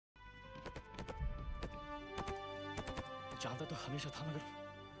जानता तो हमेशा था, मगर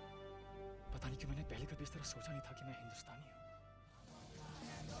पता नहीं क्यों मैंने पहले कभी इस तरह सोचा नहीं था कि मैं हिंदुस्तानी हूँ।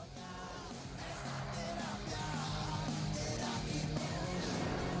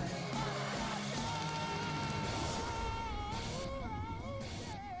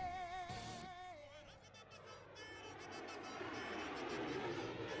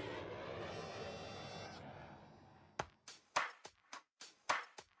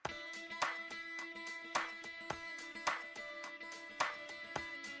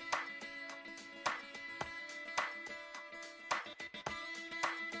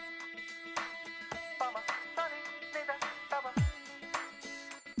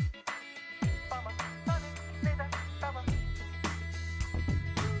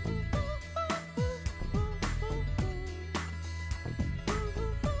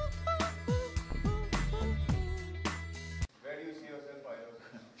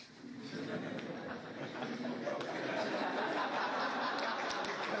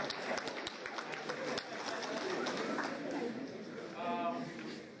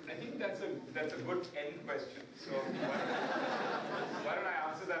 That's a good end question. So why don't I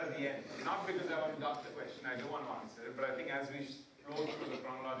answer that at the end? Not because I want to duck the question, I do want to answer it, but I think as we flow through the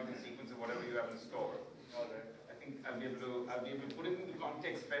chronological sequence of whatever you have in store, I think I'll be able to put it into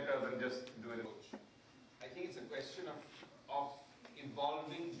context better than just do it. I think it's a question of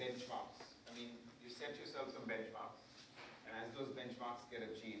evolving benchmarks. I mean, you set yourself some benchmarks, and as those benchmarks get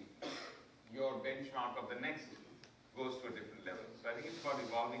achieved, your benchmark of the next goes to a different level. So I think it's about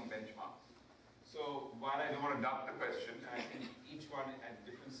evolving benchmarks. So while I don't want to duck the question, I think each one at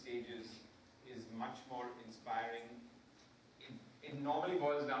different stages is much more inspiring. It normally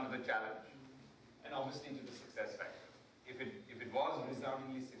boils down to the challenge and obviously to the success factor. If it was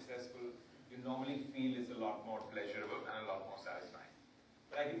resoundingly successful, you normally feel it's a lot more pleasurable and a lot more satisfying.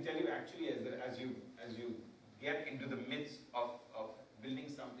 But I can tell you actually as you get into the midst of building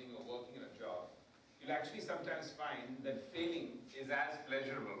something or working in a job, you'll actually sometimes find that failing is as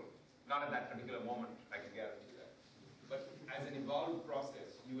pleasurable, not at that particular moment, I can guarantee that. But as an evolved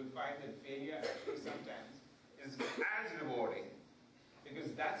process, you will find that failure actually sometimes is as rewarding,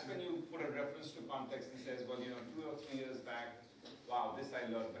 because that's when you put a reference to context and says, well, 2 or 3 years back, wow, this I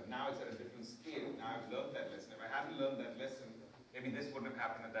learned, but now it's at a different scale. Now I've learned that lesson. If I hadn't learned that lesson, maybe this wouldn't have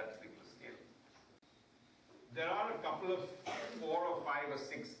happened at that particular scale. There are a couple of 4 or 5 or 6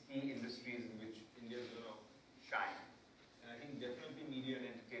 key industries in which India is going to shine. And I think definitely media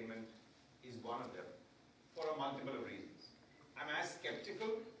and entertainment is one of them, for a multiple of reasons. I'm as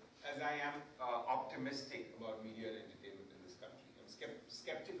skeptical as I am optimistic about media and entertainment in this country. I'm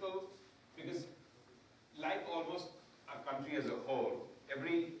skeptical because, like almost our country as a whole,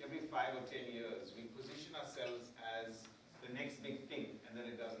 every 5 or 10 years, we position ourselves as the next big thing, and then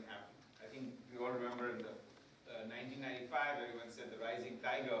it doesn't happen. I think we all remember in the 1995, everyone said the rising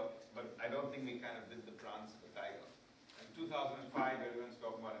tiger, but I don't think we kind of did the prance of the tiger. In 2005, everyone's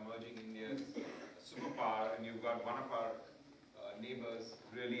talking about emerging India as a superpower, and you've got one of our neighbors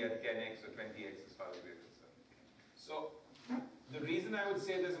really at 10x or 20x as far as we're concerned. So the reason I would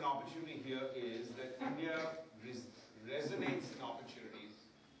say there's an opportunity here is that India resonates in opportunities,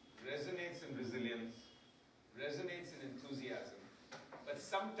 resonates in resilience, resonates in enthusiasm, but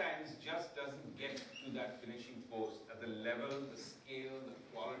sometimes just doesn't get to that finishing post at the level, the scale, the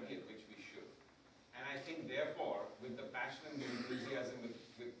quality at which we should. And I think therefore, with the passion and the enthusiasm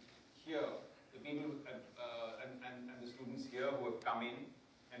with here, the people and the students here who have come in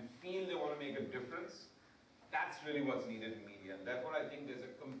and feel they want to make a difference, that's really what's needed in media. And therefore I think there's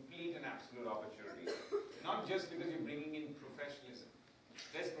a complete and absolute opportunity. Not just because you're bringing in professionalism.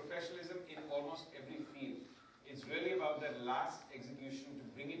 There's professionalism in almost every field. It's really about that last execution to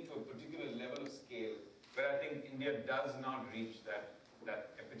bring it to a particular level of scale where I think India does not reach that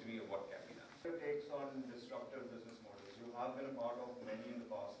epitome of what can be done. Your takes on disruptive business models. You have been a part of many in the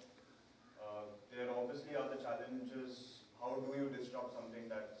past. There obviously are the challenges. How do you disrupt something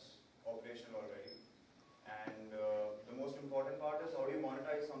that's operational already? And the most important part is how do you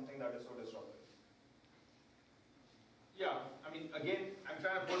monetize something that is so disruptive? Yeah, I mean, again, I'm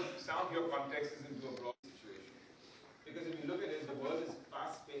trying to put some of your contexts into a broad situation. Because if you look at it, the world is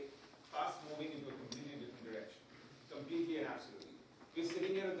fast moving into a completely different direction. Completely and absolutely. We're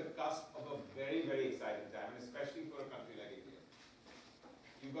sitting here at the cusp of a very, very exciting time, and especially for a country like India.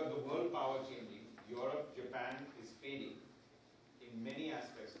 You've got the world power changing. Europe, Japan is fading in many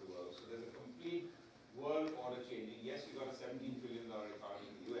aspects of the world. So there's a complete world order changing. Yes, you've got a $17 trillion economy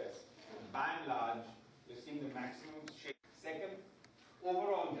in the US. By and large, you're seeing the maximum shape. Second,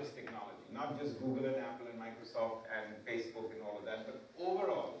 overall just technology, not just Google and Apple and Microsoft and Facebook and all of that, but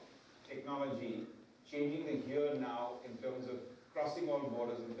overall technology changing the here now in terms of crossing all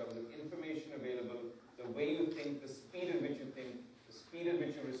borders, in terms of information available, the way you think, the speed at which you think, the speed at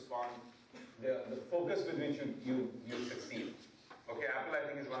which you respond, the focus with which you succeed. Okay, Apple I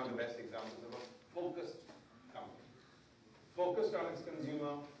think is one of the best examples of a focused company. Focused on its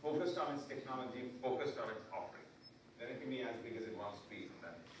consumer, focused on its technology, focused on its offering. Then it can be as big as it wants to be.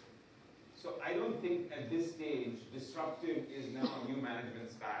 So I don't think at this stage, disruptive is now a new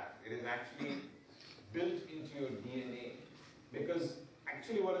management style. It is actually built into your DNA. Because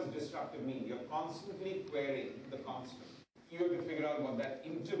actually what does disruptive mean? You're constantly querying the constant. You have to figure out what that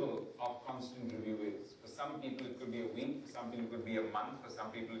interval of constant review is. For some people it could be a week, for some people it could be a month, for some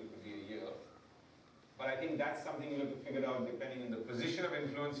people it could be a year. But I think that's something you have to figure out depending on the position of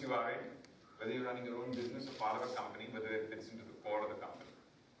influence you are in, whether you're running your own business or part of a company, whether it fits into the core of the company.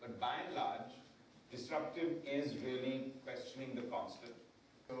 But by and large, disruptive is really questioning the constant.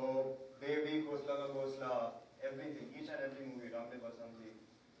 So, Devi, Ghosla, everything, each and every movie, Ramde Basanti.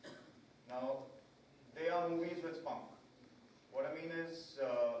 Now, they are movies with spunk. What I mean is,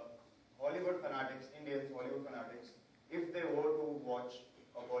 Hollywood fanatics, Indians, Hollywood fanatics, if they were to watch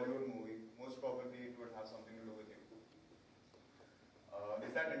a Bollywood movie, most probably it would have something to do with you.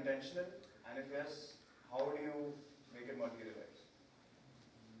 Is that intentional? And if yes, how do you make it materialize?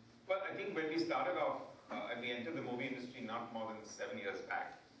 Well, I think when we started off, and we entered the movie industry not more than 7 years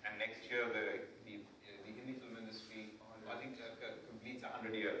back, and next year the Hindi film industry, I think, completes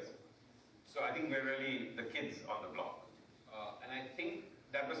 100 years. So I think we're really the kids on the block. And I think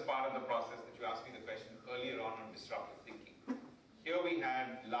that was part of the process that you asked me the question earlier on disruptive thinking. Here we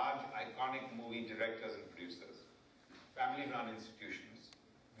had large, iconic movie directors and producers, family-run institutions,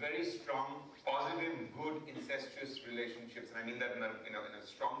 very strong, positive, good, incestuous relationships, and I mean that in a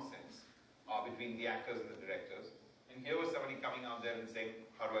strong sense, between the actors and the directors. And here was somebody coming out there and saying,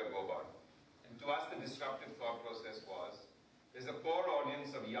 how do I go about it? And to us, the disruptive thought process was, there's a core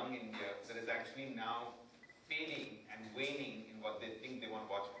audience of young India that is actually now fading and waning in what they think they want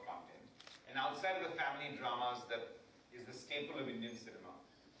to watch for content. And outside of the family dramas that is the staple of Indian cinema,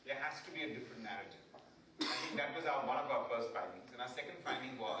 there has to be a different narrative. I think that was one of our first findings. And our second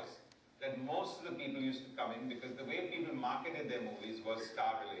finding was that most of the people used to come in because the way people marketed their movies was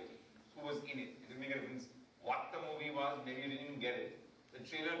star-related. Who was in it? It didn't make a difference what the movie was, maybe you didn't even get it. The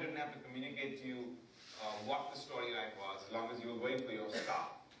trailer didn't have to communicate to you what the storyline was, as long as you were going for your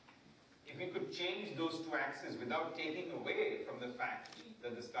star. If we could change those two axes without taking away from the fact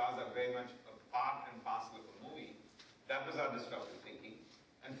that the stars are very much a part and parcel of a movie, that was our disruptive thinking.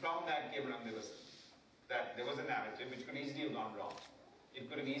 And from that came Ramde Basanti. That there was a narrative which could easily have gone wrong. It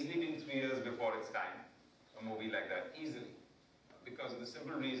could have easily been 3 years before its time, a movie like that, easily. Because of the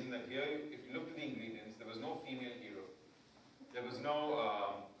simple reason that here, if you look at the ingredients, there was no female hero. There was no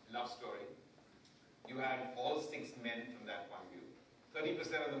love story. You had all 6 men from that point of view. 30%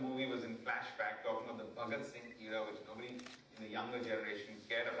 of the movie was in flashback, talking about the Bhagat Singh era, which nobody in the younger generation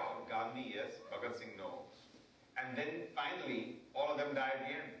cared about. Gandhi, yes. Bhagat Singh, no. And then finally, all of them died at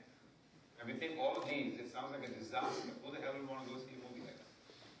the end. And we think all of these, it sounds like a disaster. Who the hell would want to go see a movie like that?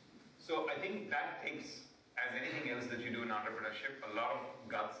 So I think that takes, as anything else that you do in entrepreneurship, a lot of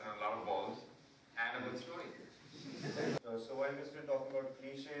guts and a lot of balls and a good story. So while we're still talking about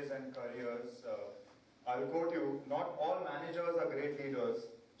cliches and careers, I'll quote you, not all managers are great leaders.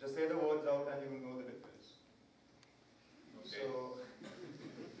 Just say the words out and you will know the difference. Okay. So,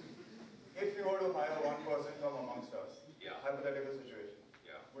 if you were to hire one person from amongst us, hypothetical situation,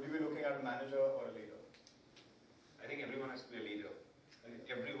 would you be looking at a manager or a leader? I think everyone has to be a leader. I think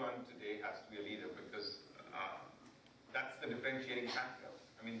everyone today has to be a leader because that's the differentiating factor.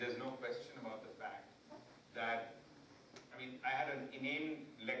 I mean, there's no question about the fact that, I had an inane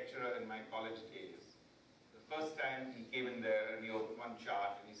lecturer in my college days. The first time he came in there and he opened one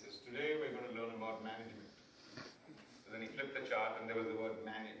chart and he says, today we're going to learn about management. So then he flipped the chart and there was the word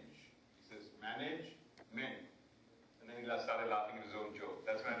manage. He says, manage men. And then he started laughing at his own joke.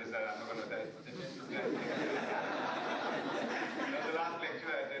 That's when I decided I'm not going to die. That was the last lecture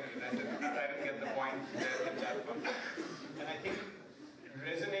I attended. I didn't get the point at that point. And I think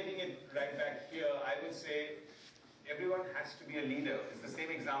resonating it right back here, I would say everyone has to be a leader. It's the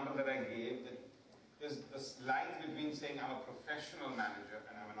same example that I gave. That there's this line between saying I'm a professional manager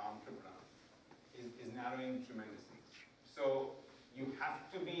and I'm an entrepreneur is narrowing tremendously. So you have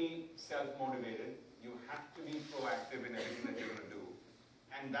to be self-motivated. You have to be proactive in everything that you're going to do.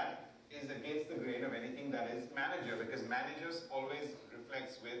 And that is against the grain of anything that is manager, because managers always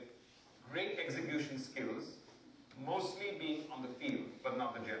reflects with great execution skills, mostly being on the field, but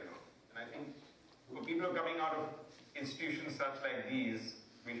not the general. And I think for people who are coming out of institutions such like these,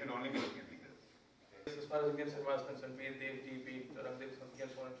 we should only be looking at leaders. far as Indian cinema is concerned, be it Devji, be it Rangdev Santhi,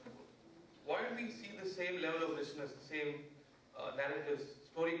 and so on and so forth. Why don't we see the same level of richness, the same narratives,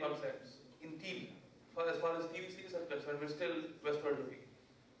 story concepts in TV? As far as TV series are concerned, we're still westward looking.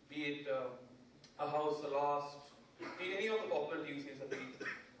 Be it A House, A Lost, be it any of the popular TV series that we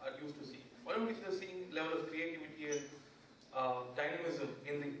are used to see. Why don't we see the same level of creativity and dynamism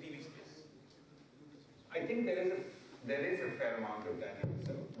in the TV space? I think there is a fair amount of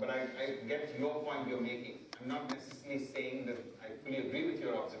dynamism, but I get your point you're making. I'm not necessarily saying that I fully agree with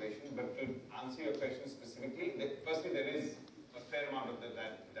your observation, but to answer your question specifically, firstly, there is a fair amount of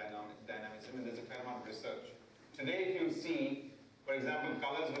dynamism, and there's a fair amount of research. Today, if you see, for example,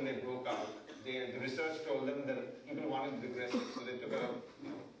 Colors, when they broke out, the research told them that people wanted regressive, so they took a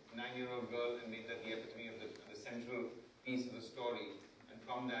 9-year-old girl and made that the epitome of the central piece of the story, and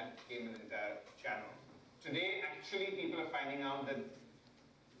from that came an entire channel. Today, actually, people are finding out that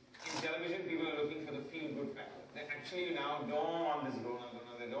in television, people are looking for the feel-good factor. They actually now don't want this Rona,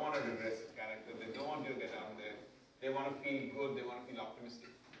 they don't want a regressive character, they don't want you to get out there. They want to feel good, they want to feel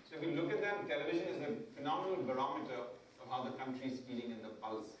optimistic. So if you look at that, television is a phenomenal barometer of how the country is feeling in the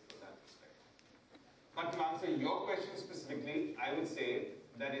pulse from that perspective. But to answer your question specifically, I would say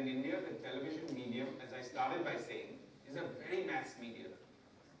that in India, the television medium, as I started by saying, is a very mass medium.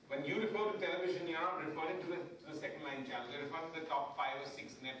 When you refer to television, you're not referring to the second line channels, you're referring to the top 5 or 6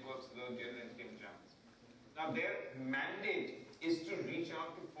 networks, those general entertainment channels. Now their mandate is to reach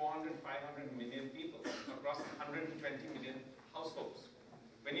out to 400, 500 million people across 120 million households.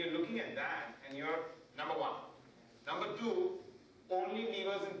 When you're looking at that, and you're number one. Number two, only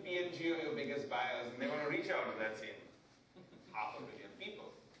levers and P&G are your biggest buyers, and they want to reach out to that same 500 million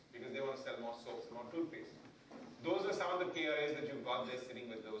people because they want to sell more soaps and more toothpaste. Those are some of the KRAs that you've got there sitting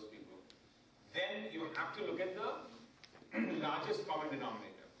with those people. Then you have to look at the largest common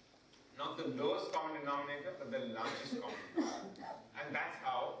denominator. Not the lowest common denominator, but the largest common denominator. And that's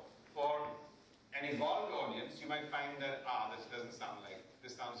how, for an evolved audience, you might find that, this doesn't sound like,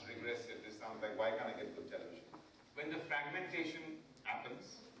 this sounds regressive, this sounds like, why can't I get good television? When the fragmentation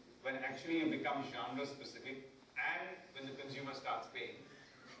happens, when actually you become genre specific, and when the consumer starts paying,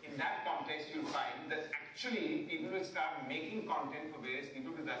 in that context, you'll find that actually people will start making content for various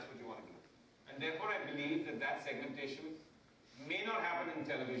people because that's what you want to do. And therefore, I believe that that segmentation may not happen in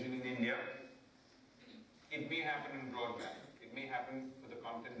television in India. It may happen in broadband. It may happen for the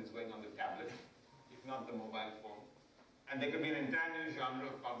content that's going on the tablet, if not the mobile phone. And there could be an entire new genre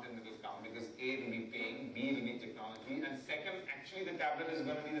of content that will come because A, it will be paying, B, it will be technology, and second, actually the tablet is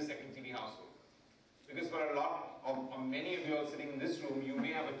going to be the second TV household. Because for a lot of many of you all sitting in this room, you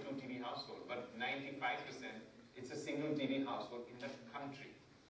may have a 2 TV household, but 95%, it's a single TV household in the country.